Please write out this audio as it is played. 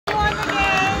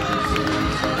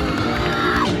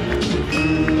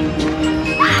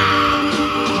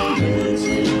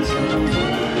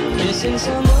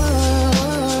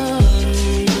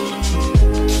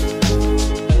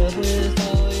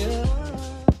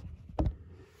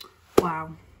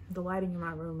The lighting in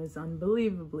my room is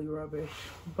unbelievably rubbish,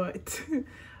 but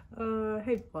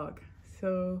hey vlog.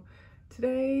 So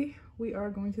today we are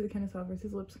going to the Kennesaw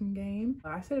versus Lipscomb game.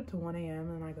 I set up to 1 a.m.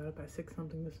 and I got up at 6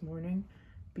 something this morning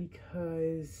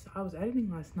because I was editing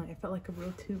last night. I felt like a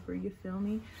real tuber, you feel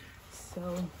me?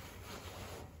 So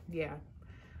yeah,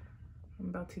 I'm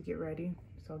about to get ready.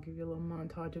 So I'll give you a little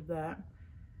montage of that.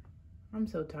 I'm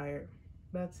so tired,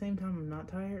 but at the same time I'm not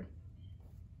tired.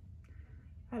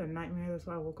 I had a nightmare, that's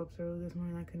why I woke up so early this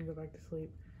morning. I couldn't go back to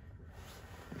sleep.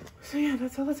 So yeah,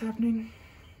 that's all that's happening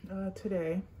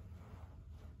today.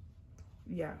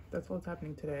 Yeah, that's all that's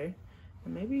happening today.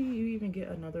 And maybe you even get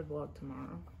another vlog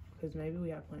tomorrow, because maybe we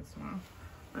have plans tomorrow.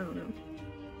 I don't know.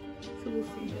 So we'll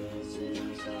see.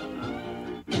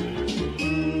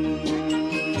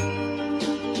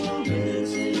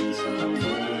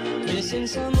 Missing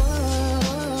someone.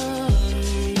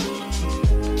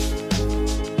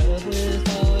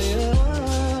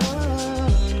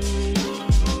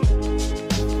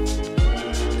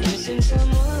 This is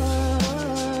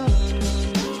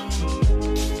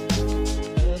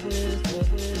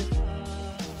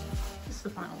the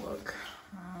final look.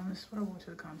 This is what I wore to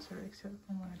the concert, except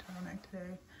I'm wearing a turtleneck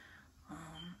today.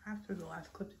 After the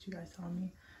last clip that you guys saw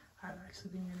me, I've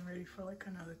actually been getting ready for like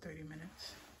another 30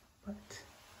 minutes. But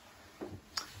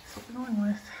that's what we're going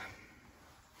with.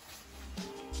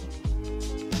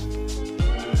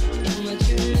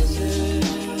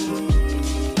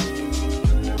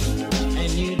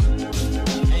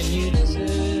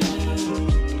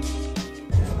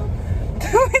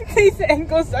 These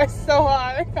angles are so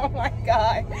hard. Oh my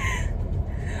god.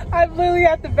 I literally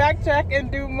have to backtrack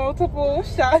and do multiple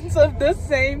shots of the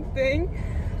same thing.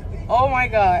 Oh my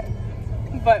god.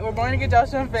 But we're going to get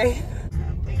Joshua and Faith.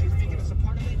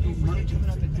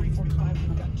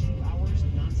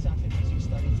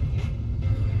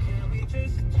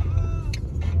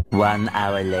 1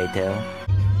 hour later.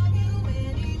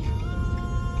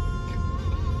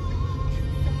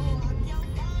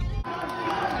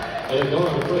 Okay,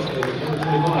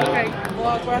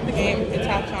 vlog, we're at the game. It's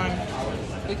halftime.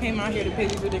 We came out here to pay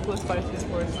these ridiculous prices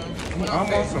for some. I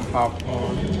want some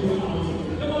popcorn.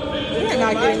 You're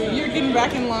not getting. You're getting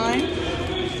back in line.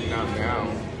 Not now.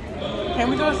 Can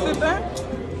we just sit there?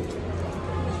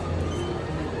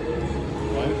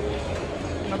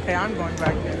 What? Okay, I'm going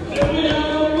back there. Okay,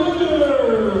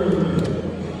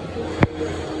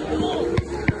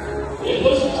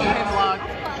 vlog.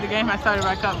 The game has started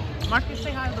back up. Marcus,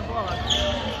 say hi to the vlog.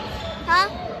 Huh?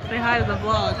 Say hi to the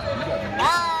vlog.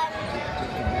 Bye.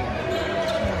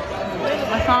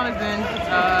 My song is in,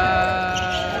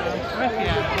 where's he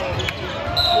at?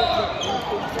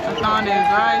 My song is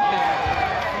right there.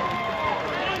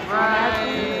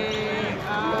 Right,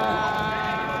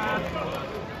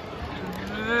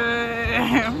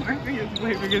 Marcus is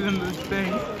way bigger than this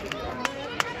thing.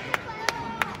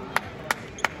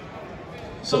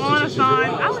 So on a sign,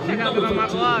 I wish I got it on my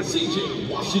vlog. CJ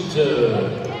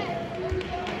Washington.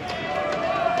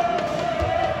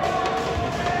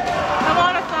 Come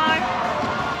on, a sign.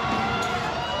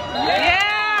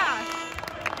 Yeah!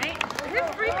 Hey,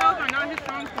 his free throws are not his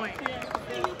strong point.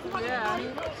 Yeah.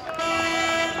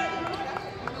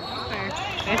 Okay.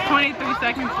 There's 23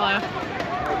 seconds left.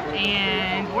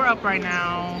 And we're up right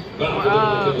now. We're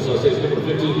up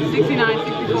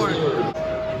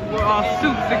 69-64. We're all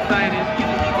super excited.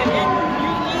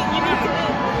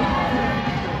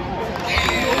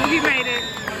 He made it.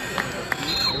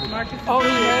 Marcus is really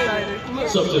excited.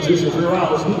 Substitution for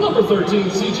rounds number 13,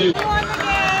 CJ.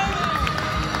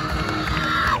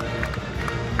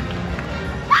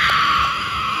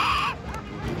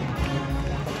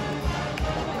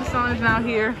 The song is now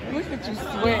here. Look at you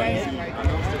sweating.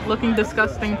 Looking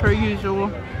disgusting per usual.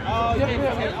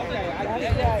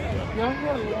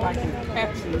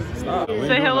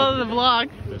 Say hello to the vlog.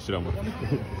 What's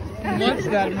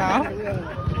that mouth?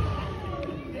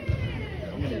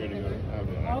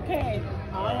 Okay.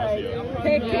 Alright.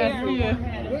 Take care.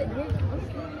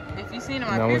 If you've seen in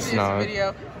my previous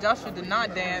video, Joshua did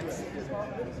not dance.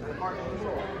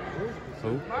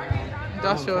 Who?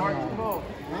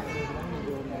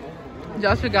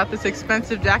 Joshua got this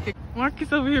expensive jacket.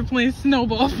 Marcus over here playing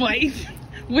snowball fight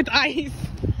with ice.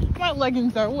 My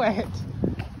leggings are wet.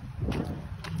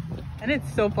 And it's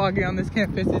so foggy on this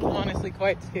campus, it's honestly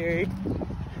quite scary.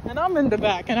 And I'm in the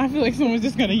back and I feel like someone's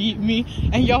just gonna eat me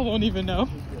and y'all won't even know.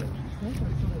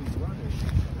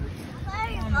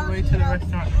 On the way to the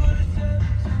restaurant.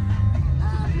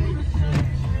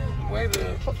 Where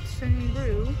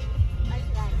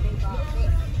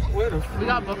the we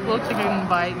got buffalo chicken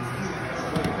bites.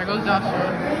 There goes Joshua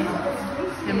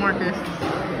and Marcus.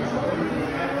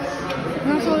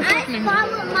 So what's happening?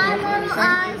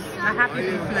 I have to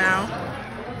beef now.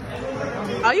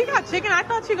 Oh, you got chicken? I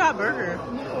thought you got burger.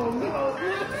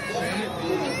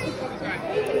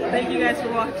 Thank you guys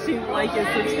for watching. Like and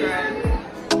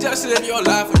subscribe. Just live your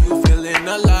life when you feeling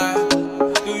alive.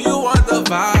 Do you want the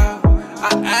vibe? I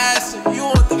ask.